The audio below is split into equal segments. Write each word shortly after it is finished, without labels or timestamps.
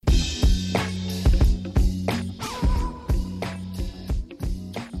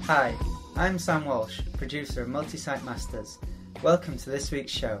Hi, I'm Sam Walsh, producer of Multisite Masters. Welcome to this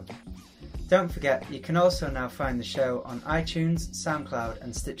week's show. Don't forget, you can also now find the show on iTunes, SoundCloud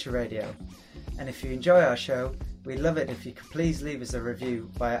and Stitcher Radio. And if you enjoy our show, we'd love it if you could please leave us a review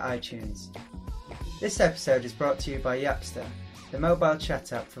via iTunes. This episode is brought to you by Yapster, the mobile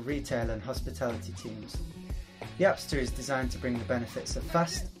chat app for retail and hospitality teams. Yapster is designed to bring the benefits of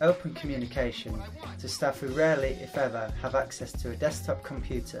fast, open communication to staff who rarely, if ever, have access to a desktop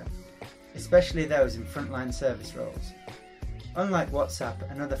computer, especially those in frontline service roles. Unlike WhatsApp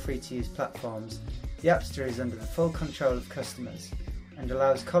and other free-to-use platforms, Yapster is under the full control of customers and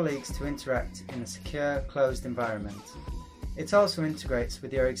allows colleagues to interact in a secure, closed environment. It also integrates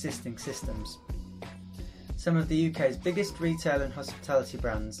with your existing systems. Some of the UK's biggest retail and hospitality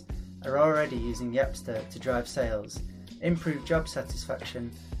brands are already using Yapster to drive sales, improve job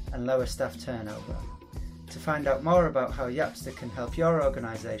satisfaction and lower staff turnover. To find out more about how Yapster can help your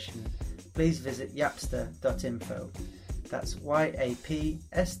organisation, please visit yapster.info. That's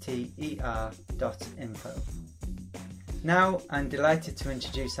yapster.info. Now I'm delighted to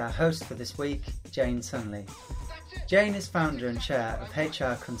introduce our host for this week, Jane Sunley. Jane is founder and chair of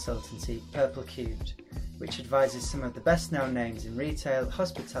HR consultancy Purple Cubed, which advises some of the best known names in retail,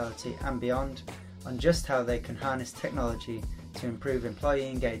 hospitality and beyond on just how they can harness technology to improve employee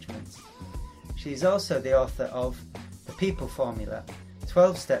engagement. She is also the author of The People Formula,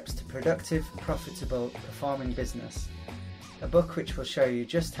 12 Steps to Productive, Profitable, Performing Business, a book which will show you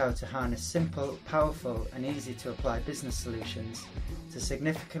just how to harness simple, powerful and easy to apply business solutions to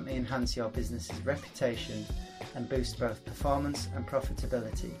significantly enhance your business's reputation and boost both performance and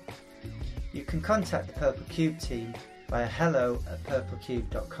profitability. You can contact the Purple Cube team via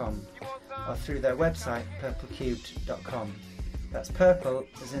hello@purplecube.com or through their website purplecubed.com. That's purple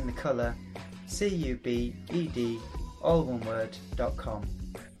as in the colour, CUBED, all one word, .com.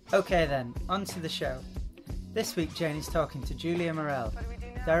 Okay then, on to the show. This week Jane is talking to Julia Morell,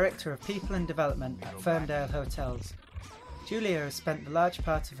 Director of People and Development at Firmdale Hotels. Julia has spent the large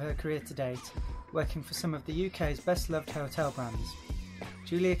part of her career to date working for some of the UK's best loved hotel brands.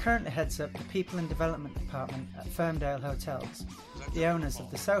 Julia currently heads up the People and Development Department at Firmdale Hotels, the owners of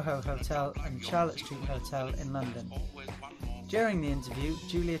the Soho Hotel and Charlotte Street Hotel in London. During the interview,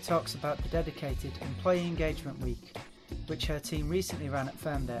 Julia talks about the dedicated Employee Engagement Week, which her team recently ran at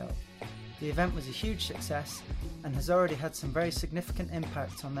Firmdale. The event was a huge success and has already had some very significant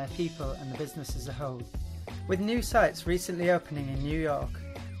impact on their people and the business as a whole. With new sites recently opening in New York,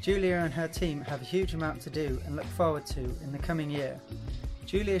 Julia and her team have a huge amount to do and look forward to in the coming year.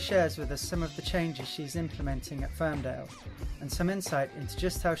 Julia shares with us some of the changes she's implementing at Firmdale and some insight into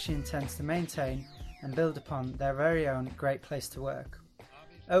just how she intends to maintain and build upon their very own great place to work.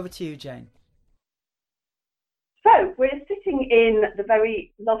 Over to you, Jane. So we're sitting in the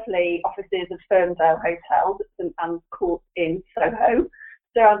very lovely offices of Firmdale Hotel at St Anne's Court in Soho,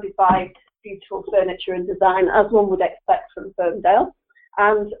 surrounded by beautiful furniture and design, as one would expect from Firmdale.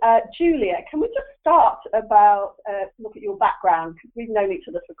 And Julia, can we just start about look at your background, because we've known each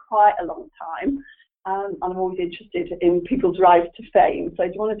other for quite a long time, and I'm always interested in people's rise to fame. So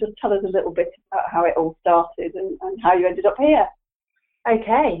do you want to just tell us a little bit about how it all started and how you ended up here?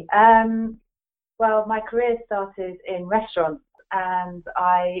 Okay. Well, my career started in restaurants, and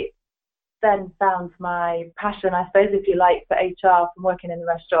I then found my passion, I suppose, if you like, for HR from working in the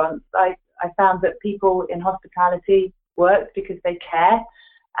restaurants. I found that people in hospitality worked because they care,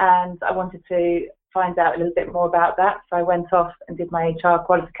 and I wanted to find out a little bit more about that. So I went off and did my HR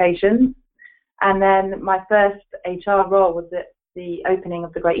qualifications, and then my first HR role was at the opening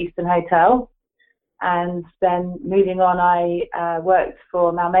of the Great Eastern Hotel. And then moving on, I worked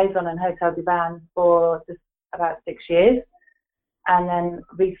for Malmaison and Hotel du Vin for just about 6 years. And then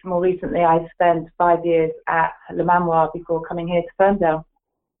more recently, I spent 5 years at Le Manoir before coming here to Firmdale.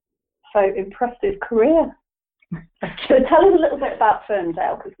 So impressive career. So tell us a little bit about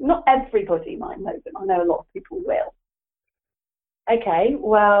Firmdale, because not everybody might know them. I know a lot of people will. Okay,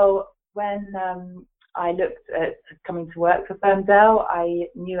 well, when I looked at coming to work for Firmdale, I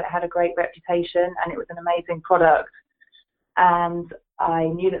knew it had a great reputation and it was an amazing product. And I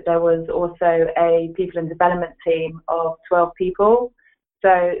knew that there was also a people and development team of 12 people.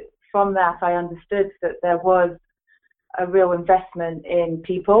 So from that, I understood that there was a real investment in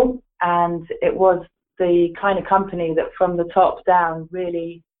people, and it was the kind of company that from the top down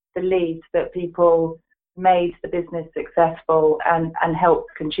really believed that people made the business successful and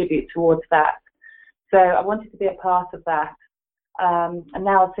helped contribute towards that. So I wanted to be a part of that. And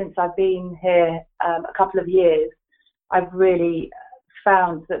now since I've been here a couple of years, I've really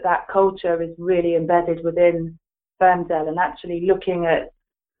found that culture is really embedded within Firmdale, and actually looking at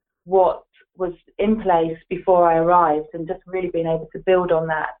what was in place before I arrived, and just really being able to build on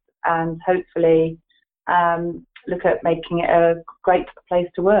that and hopefully look at making it a great place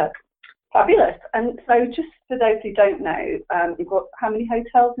to work. Fabulous. And so just for those who don't know, you've got how many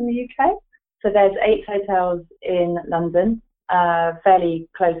hotels in the UK? So there's 8 hotels in London, fairly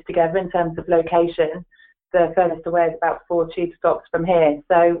close together in terms of location. The furthest away is about 4 tube stops from here.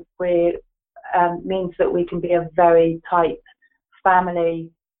 So we means that we can be a very tight, family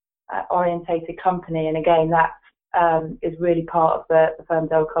orientated company. And again, that is really part of the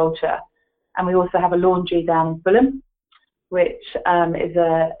Firmdale culture. And we also have a laundry down in Fulham, which is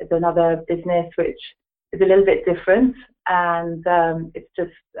another business which is a little bit different, and it's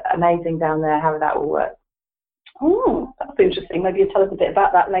just amazing down there how that will work. Oh, that's interesting. Maybe you'll tell us a bit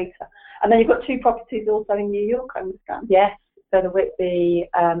about that later. And then you've got 2 properties also in New York, I understand. Yes, so the Whitby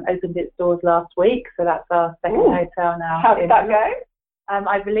opened its doors last week, so that's our second hotel now. How did that go?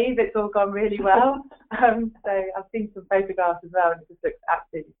 I believe it's all gone really well. So I've seen some photographs as well, and it just looks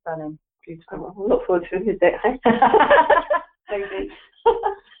absolutely stunning. Beautiful. Oh, we'll look forward to a visit. Maybe.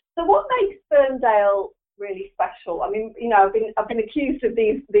 So what makes Firmdale really special? I mean, you know, I've been accused of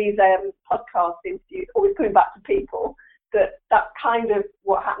these podcast interviews always coming back to people. That's kind of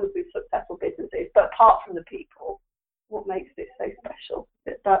what happens with successful businesses. But apart from the people, what makes it so special?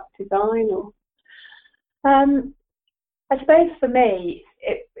 Is it that design, or? I suppose for me,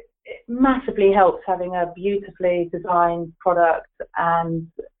 it massively helps having a beautifully designed product, and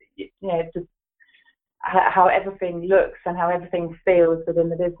you know, just how everything looks and how everything feels within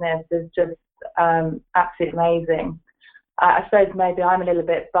the business is just absolutely amazing. I suppose maybe I'm a little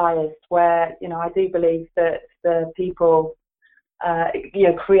bit biased, where, you know, I do believe that the people, you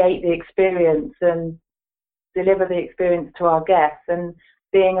know, create the experience and deliver the experience to our guests. And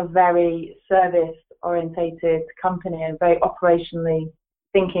being a very service-orientated company and very operationally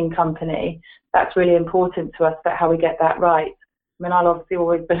thinking company, that's really important to us, but how we get that right. I mean, I'll obviously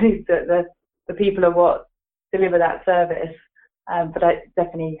always believe that the people are what deliver that service, but it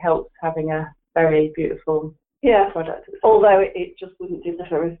definitely helps having a very beautiful product. Although it just wouldn't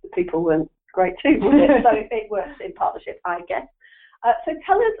deliver if the people weren't great too, would it? So it works in partnership, I guess. So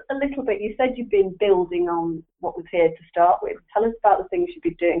tell us a little bit. You said you've been building on what was here to start with. Tell us about the things you've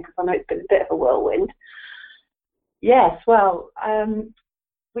been doing, because I know it's been a bit of a whirlwind. Yes, well,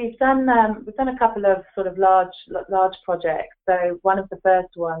 we've done a couple of sort of large projects. So one of the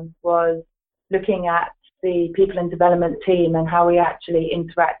first ones was looking at the people and development team and how we actually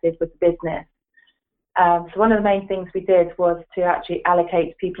interacted with the business. So one of the main things we did was to actually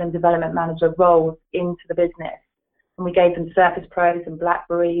allocate people and development manager roles into the business. And we gave them Surface Pros and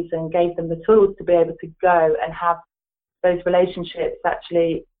BlackBerries and gave them the tools to be able to go and have those relationships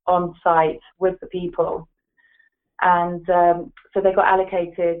actually on site with the people. And so they got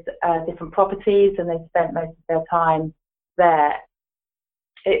allocated different properties, and they spent most of their time there.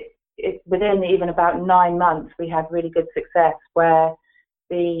 Within even about 9 months, we had really good success, where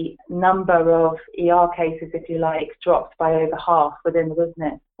the number of ER cases, if you like, dropped by over half within the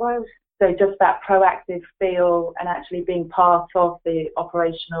business. Wow. So just that proactive feel and actually being part of the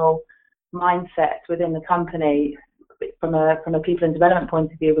operational mindset within the company from a people and development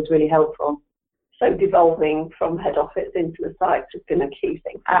point of view was really helpful. So devolving from head office into the site has been a key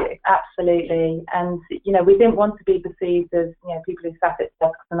thing for you. Absolutely. And, you know, we didn't want to be perceived as, you know, people who sat at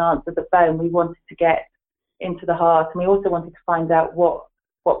desks and answered the phone. We wanted to get into the heart, and we also wanted to find out what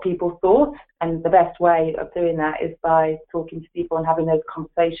people thought. And the best way of doing that is by talking to people and having those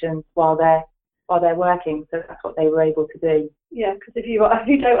conversations while they're working. So that's what they were able to do. Yeah, because if you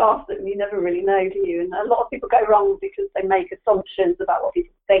don't ask them, you never really know, do you? And a lot of people go wrong because they make assumptions about what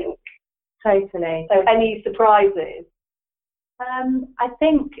people think. Totally. So any surprises? I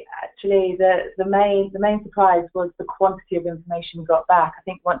think actually the main surprise was the quantity of information we got back. I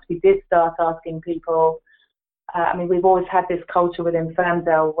think once we did start asking people, I mean, we've always had this culture within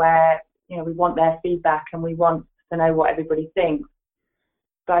Firmdale where, you know, we want their feedback and we want to know what everybody thinks.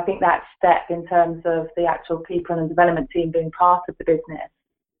 But I think that step in terms of the actual people and development team being part of the business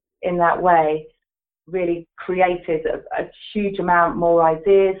in that way really created a huge amount more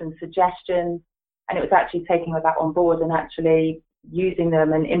ideas and suggestions, and it was actually taking that on board and actually using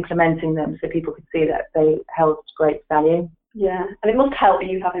them and implementing them so people could see that they held great value. Yeah, and it must help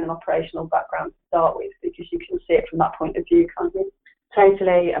you having an operational background to start with, because you can see it from that point of view, can't you?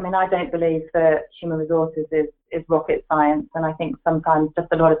 Totally. I mean, I don't believe that human resources is rocket science, and I think sometimes just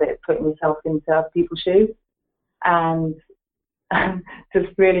a lot of it is putting yourself into other people's shoes and just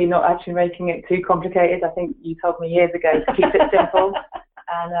really not actually making it too complicated. I think you told me years ago to keep it simple,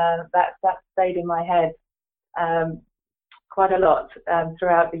 and that stayed in my head. quite a lot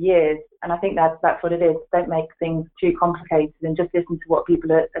throughout the years, and I think that's what it is. Don't make things too complicated and just listen to what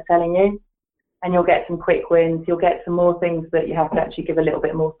people are telling you, and you'll get some quick wins. You'll get some more things that you have to actually give a little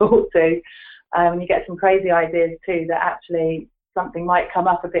bit more thought to, and you get some crazy ideas too that actually something might come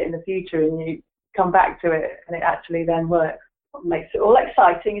up a bit in the future and you come back to it and it actually then works. What makes it all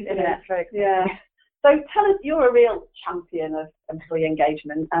exciting, isn't it? Yeah. So tell us, you're a real champion of employee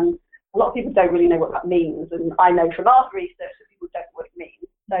engagement, and a lot of people don't really know what that means, and I know from our research that people don't know what it means.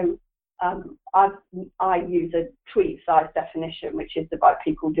 So I use a tweet-size definition, which is about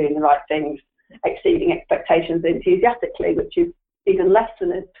people doing the right things, exceeding expectations enthusiastically, which is even less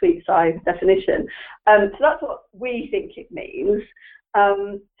than a tweet-size definition. So that's what we think it means.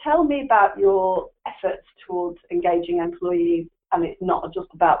 Tell me about your efforts towards engaging employees, and it's not just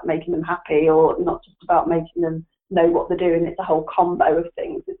about making them happy or not just about making them know what they're doing. It's a whole combo of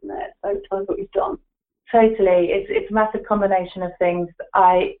things, isn't it? So tell us what you've done. Totally. It's a massive combination of things.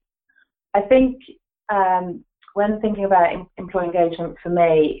 I think when thinking about employee engagement for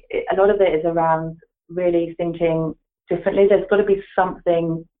me, a lot of it is around really thinking differently. There's got to be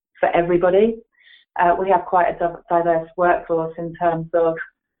something for everybody. We have quite a diverse workforce in terms of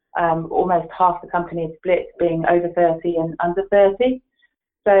almost half the company is split being over 30 and under 30.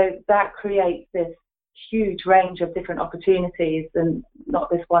 So that creates this huge range of different opportunities and not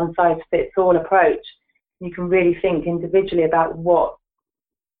this one-size-fits-all approach. You can really think individually about what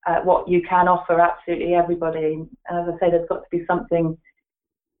you can offer absolutely everybody. And as I say, there's got to be something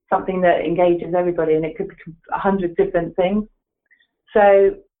that engages everybody, and it could be 100 different things.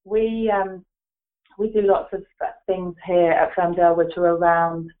 So we do lots of things here at Firmdale which are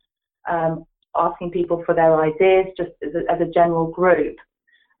around asking people for their ideas, just as a general group.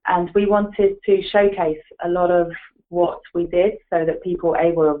 And we wanted to showcase a lot of what we did so that people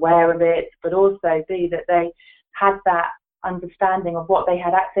A, were aware of it, but also B, that they had that understanding of what they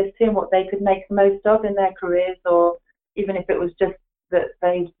had access to and what they could make the most of in their careers, or even if it was just that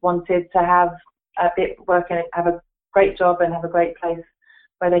they wanted to have a bit work and have a great job and have a great place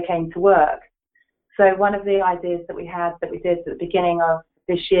where they came to work. So one of the ideas that we did at the beginning of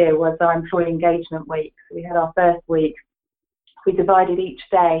this year was our employee engagement week. So we had our first week. We divided each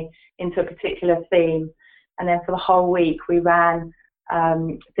day into a particular theme, and then for the whole week we ran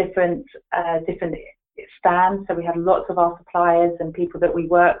different stands. So we had lots of our suppliers and people that we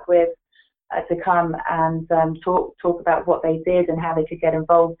work with to come and talk about what they did and how they could get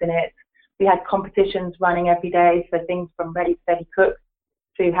involved in it. We had competitions running every day, so things from Ready Steady Cook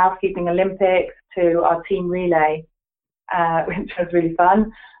to Housekeeping Olympics to our team relay, which was really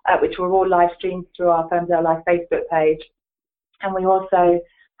fun, which were all live streamed through our Firmdale Live Facebook page. And we also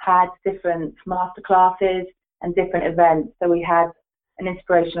had different masterclasses and different events. So we had an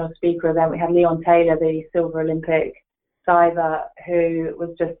inspirational speaker event. We had Leon Taylor, the Silver Olympic diver, who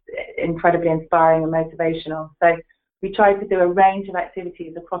was just incredibly inspiring and motivational. So we tried to do a range of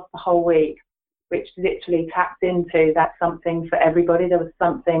activities across the whole week, which literally tapped into that something for everybody. There was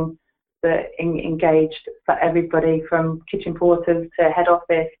something that engaged for everybody, from kitchen porters to head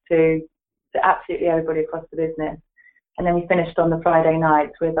office to absolutely everybody across the business. And then we finished on the Friday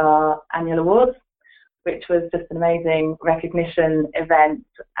night with our annual awards, which was just an amazing recognition event,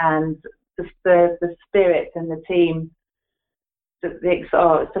 and the spirit and the team. It's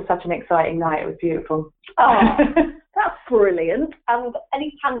just such an exciting night. It was beautiful. Oh, that's brilliant. And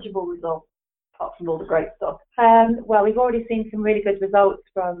any tangible results apart from all the great stuff? Well, we've already seen some really good results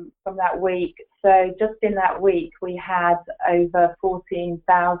from that week. So just in that week, we had over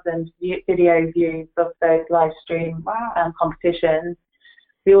 14,000 video views of those live stream competitions.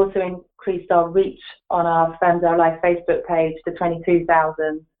 We also increased our reach on our Firmdale Live Facebook page to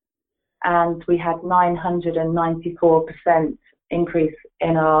 22,000, and we had 994% increase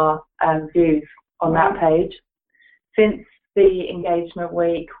in our views on that page. Since the engagement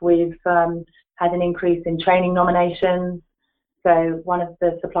week, we've had an increase in training nominations. So one of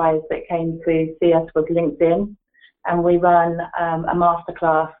the suppliers that came to see us was LinkedIn, and we run a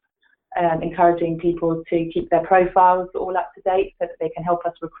masterclass encouraging people to keep their profiles all up to date so that they can help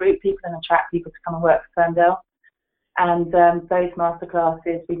us recruit people and attract people to come and work for Firmdale. And those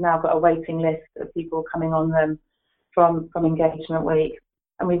masterclasses, we've now got a waiting list of people coming on them from Engagement Week.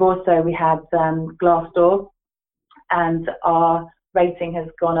 And we had Glassdoor, and our rating has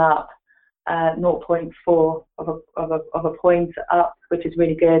gone up 0.4 of a point up, which is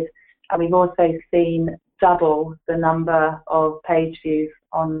really good. And we've also seen double the number of page views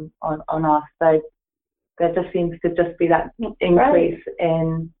on us. So there just seems to just be that increase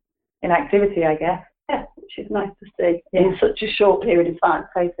in activity, I guess. Yeah, which is nice to see in such a short period of time.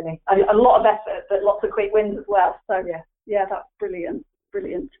 Totally. A lot of effort, but lots of quick wins as well. So Yeah, that's brilliant.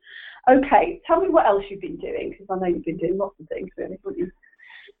 Brilliant. Okay, tell me what else you've been doing, because I know you've been doing lots of things, really, haven't you?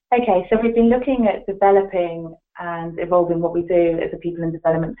 Okay, so we've been looking at developing and evolving what we do as a people and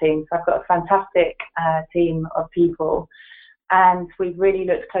development team. So I've got a fantastic team of people, and we've really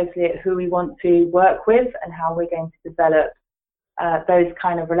looked closely at who we want to work with and how we're going to develop those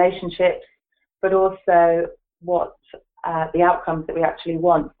kind of relationships, but also what the outcomes that we actually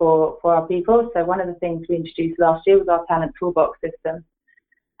want for our people. So one of the things we introduced last year was our talent toolbox system.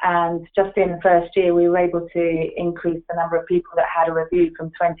 And just in the first year, we were able to increase the number of people that had a review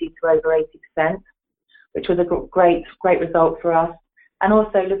from 20 to over 80%, which was a great result for us. And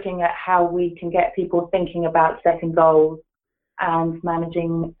also looking at how we can get people thinking about setting goals and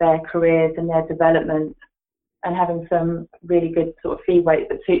managing their careers and their development, and having some really good sort of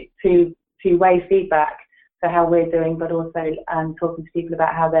two-way feedback for how we're doing, but also talking to people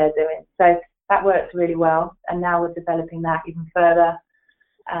about how they're doing. So that works really well. And now we're developing that even further,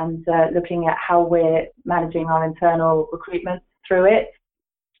 and looking at how we're managing our internal recruitment through it.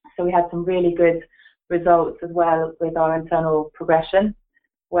 So we had some really good results as well with our internal progression,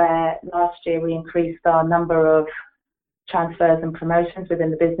 where last year we increased our number of transfers and promotions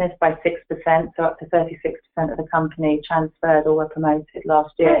within the business by 6%, so up to 36% of the company transferred or were promoted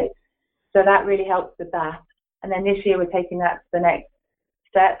last year. So that really helps with that. And then this year we're taking that to the next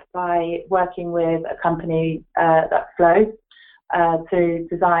step by working with a company, that's Flow, to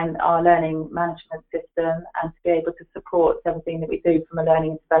design our learning management system and to be able to support everything that we do from a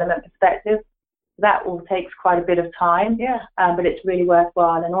learning and development perspective. That all takes quite a bit of time, but it's really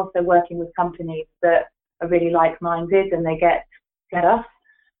worthwhile. And also working with companies that are really like-minded and they get us,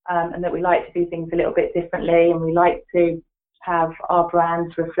 and that we like to do things a little bit differently, and we like to have our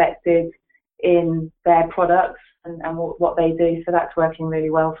brands reflected in their products and what they do. So that's working really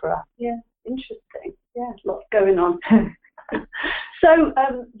well for us. Yeah, interesting. Yeah, lots going on. So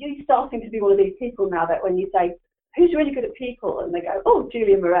you're starting to be one of these people now that when you say, who's really good at people? And they go, oh,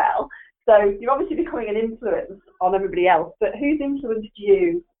 Julia Morell. So you're obviously becoming an influence on everybody else, but who's influenced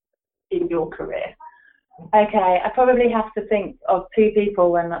you in your career? Okay, I probably have to think of two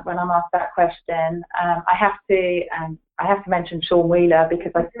people when I'm asked that question. I have to mention Sean Wheeler,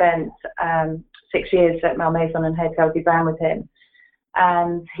 because I spent 6 years at Malmaison and Hotel du Vin with him,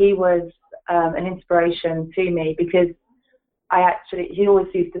 and he was an inspiration to me, because he always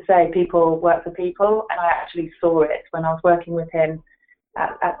used to say people work for people, and I actually saw it when I was working with him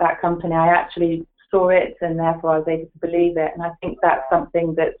at that company. I actually saw it, and therefore I was able to believe it. And I think that's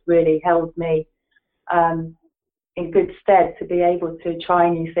something that's really held me in good stead, to be able to try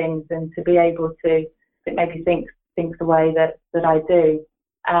new things and to be able to maybe think the way that I do.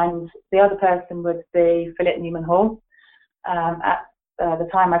 And the other person would be Philip Newman Hall. At the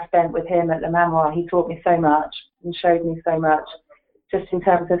time I spent with him at Le Manoir, he taught me so much and showed me so much, just in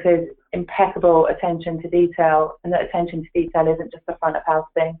terms of his impeccable attention to detail. And that attention to detail isn't just a front of house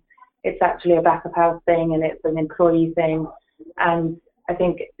thing, it's actually a back of house thing, and it's an employee thing. And I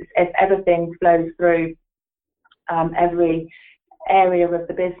think if everything flows through every area of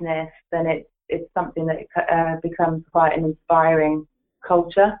the business, then it's something that becomes quite an inspiring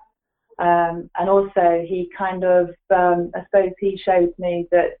culture. And also he kind of, I suppose he showed me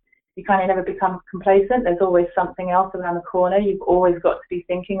that you kind of never become complacent. There's always something else around the corner. You've always got to be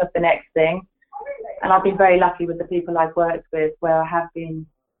thinking of the next thing. And I've been very lucky with the people I've worked with, where I have been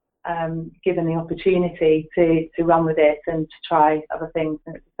given the opportunity to run with it and to try other things.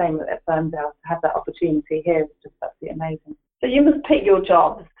 And it's the same at Ferndale. To have that opportunity here is just absolutely amazing. So you must pick your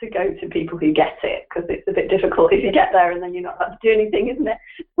jobs to go to people who get it, because it's a bit difficult if you get there and then you're not allowed to do anything, isn't it?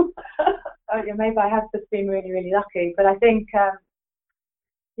 Maybe I have just been really, really lucky. But I think,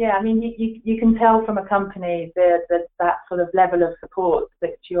 I mean, you can tell from a company that sort of level of support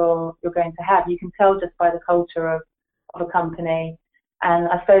that you're going to have. You can tell just by the culture of a company. And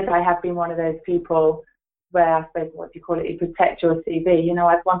I suppose I have been one of those people where, I suppose, what do you call it, you protect your CV. You know,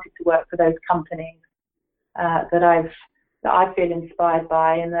 I've wanted to work for those companies that I feel inspired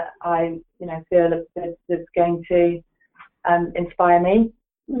by, and that I, feel that's going to inspire me.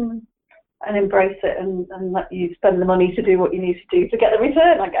 Mm. And embrace it and let you spend the money to do what you need to do to get the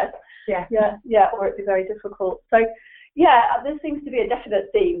return, I guess. Yeah, or it'd be very difficult. So, there seems to be a definite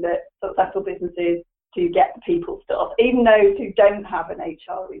theme that successful businesses do get the people stuff, even those who don't have an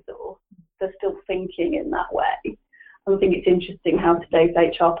HR resource, they're still thinking in that way. I think it's interesting how today's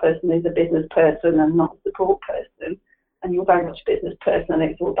HR person is a business person and not a support person, and you're very much a business person, and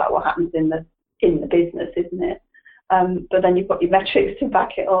it's all about what happens in the business, isn't it? But then you've got your metrics to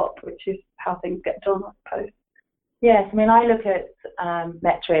back it up, which is how things get done, I suppose. Yes, I mean, I look at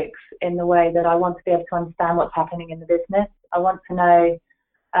metrics in the way that I want to be able to understand what's happening in the business. I want to know,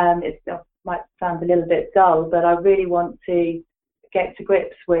 it might sound a little bit dull, but I really want to get to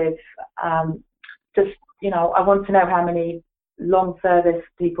grips with just, you know, I want to know how many long service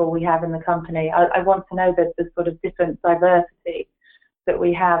people we have in the company. I want to know the sort of different diversity that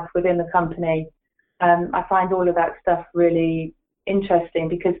we have within the company. I find all of that stuff really interesting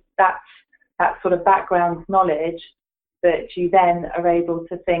because that's that sort of background knowledge that you then are able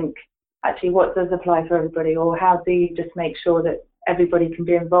to think, actually, what does apply for everybody, or how do you just make sure that everybody can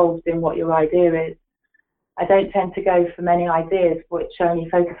be involved in what your idea is. I don't tend to go for many ideas which only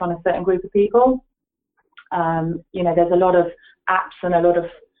focus on a certain group of people. You know, there's a lot of apps and a lot of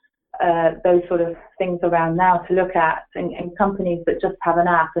those sort of things around now to look at, and companies that just have an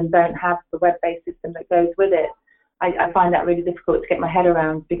app and don't have the web-based system that goes with it. I find that really difficult to get my head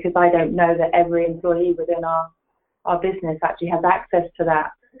around because I don't know that every employee within our business actually has access to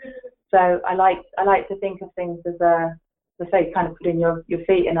that. So I like to think of things as kind of putting your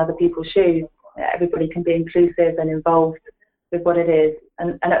feet in other people's shoes. Everybody can be inclusive and involved with what it is.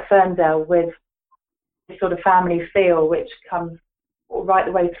 And at Ferndale, with this sort of family feel which comes right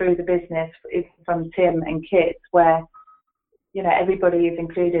the way through the business, from Tim and Kit, where, you know, everybody is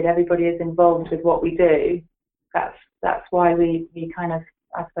included, everybody is involved with what we do. That's why we kind of,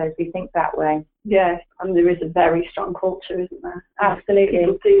 I suppose, we think that way. Yeah, and there is a very strong culture, isn't there? Absolutely.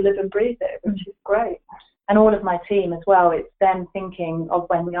 People do live and breathe it, which is great. And all of my team as well, it's them thinking of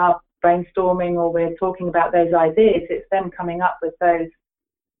when we are brainstorming or we're talking about those ideas, it's them coming up with those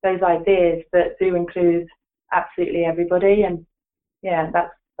ideas that do include absolutely everybody. And yeah,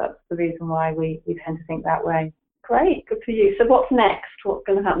 that's the reason why we tend to think that way. Great, good for you. So what's next? What's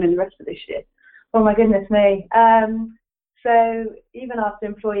going to happen in the rest of this year? Oh my goodness me. So even after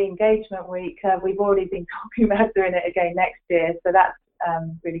Employee Engagement Week, we've already been talking about doing it again next year. So that's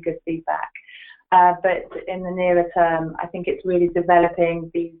really good feedback. But in the nearer term, I think it's really developing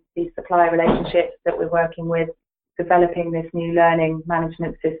these supplier relationships that we're working with, developing this new learning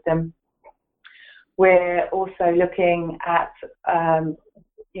management system. We're also looking at,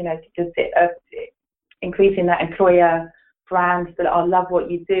 you know, just increasing that employer brand, that I love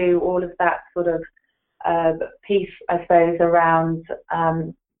what you do, all of that sort of piece, I suppose, around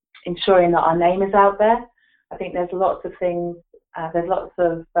ensuring that our name is out there. I think there's lots of things, there's lots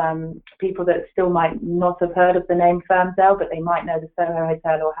of people that still might not have heard of the name Ferndale, but they might know the Soho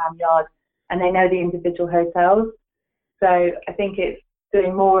Hotel or Ham Yard, and they know the individual hotels. So I think it's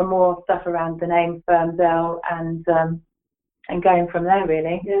doing more and more stuff around the name Ferndale and going from there,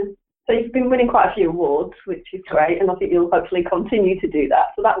 really. Yeah. So you've been winning quite a few awards, which is great, and I think you'll hopefully continue to do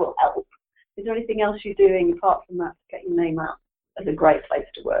that, so that will help. Is there anything else you're doing apart from that to get your name out as a great place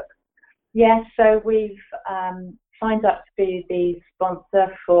to work? Yes, so we've signed up to be the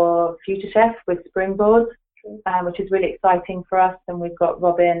sponsor for Future Chef with Springboard, which is really exciting for us. And we've got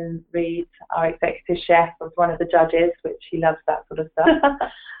Robin Reed, our executive chef, as one of the judges, which he loves that sort of stuff.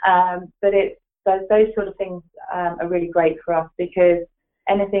 But those sort of things are really great for us, because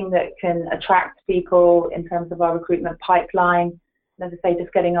anything that can attract people in terms of our recruitment pipeline, as I say,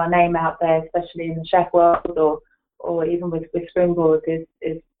 just getting our name out there, especially in the chef world or even with Springboard, is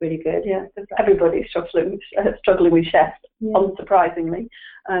really good. Yeah, everybody's struggling with chefs, unsurprisingly,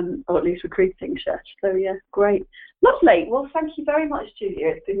 or at least recruiting chefs. So yeah, great. Lovely. Well, thank you very much, Julia.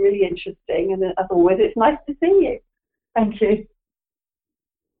 It's been really interesting, and as always, it's nice to see you. Thank you.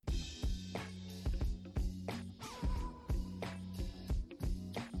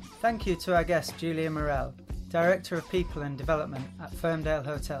 Thank you to our guest, Julia Morell, Director of People and Development at Ferndale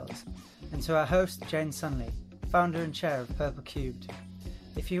Hotels, and to our host, Jane Sunley, Founder and Chair of Purple Cubed.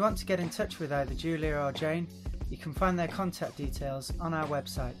 If you want to get in touch with either Julia or Jane, you can find their contact details on our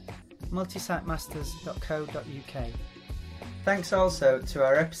website, multisitemasters.co.uk. Thanks also to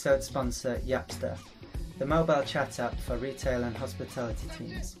our episode sponsor, Yapster, the mobile chat app for retail and hospitality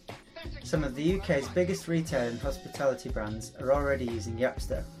teams. Some of the UK's biggest retail and hospitality brands are already using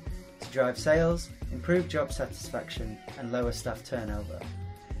Yapster to drive sales, improve job satisfaction and lower staff turnover.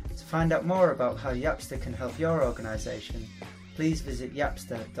 To find out more about how Yapster can help your organisation, please visit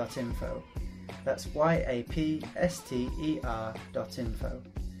yapster.info. That's yapster.info.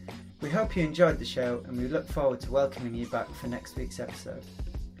 We hope you enjoyed the show, and we look forward to welcoming you back for next week's episode.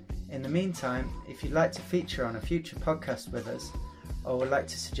 In the meantime, if you'd like to feature on a future podcast with us, or would like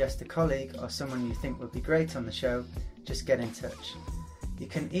to suggest a colleague or someone you think would be great on the show, just get in touch. You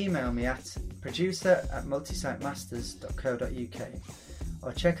can email me at producer@multisitemasters.co.uk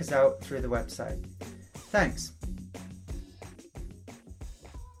or check us out through the website. Thanks.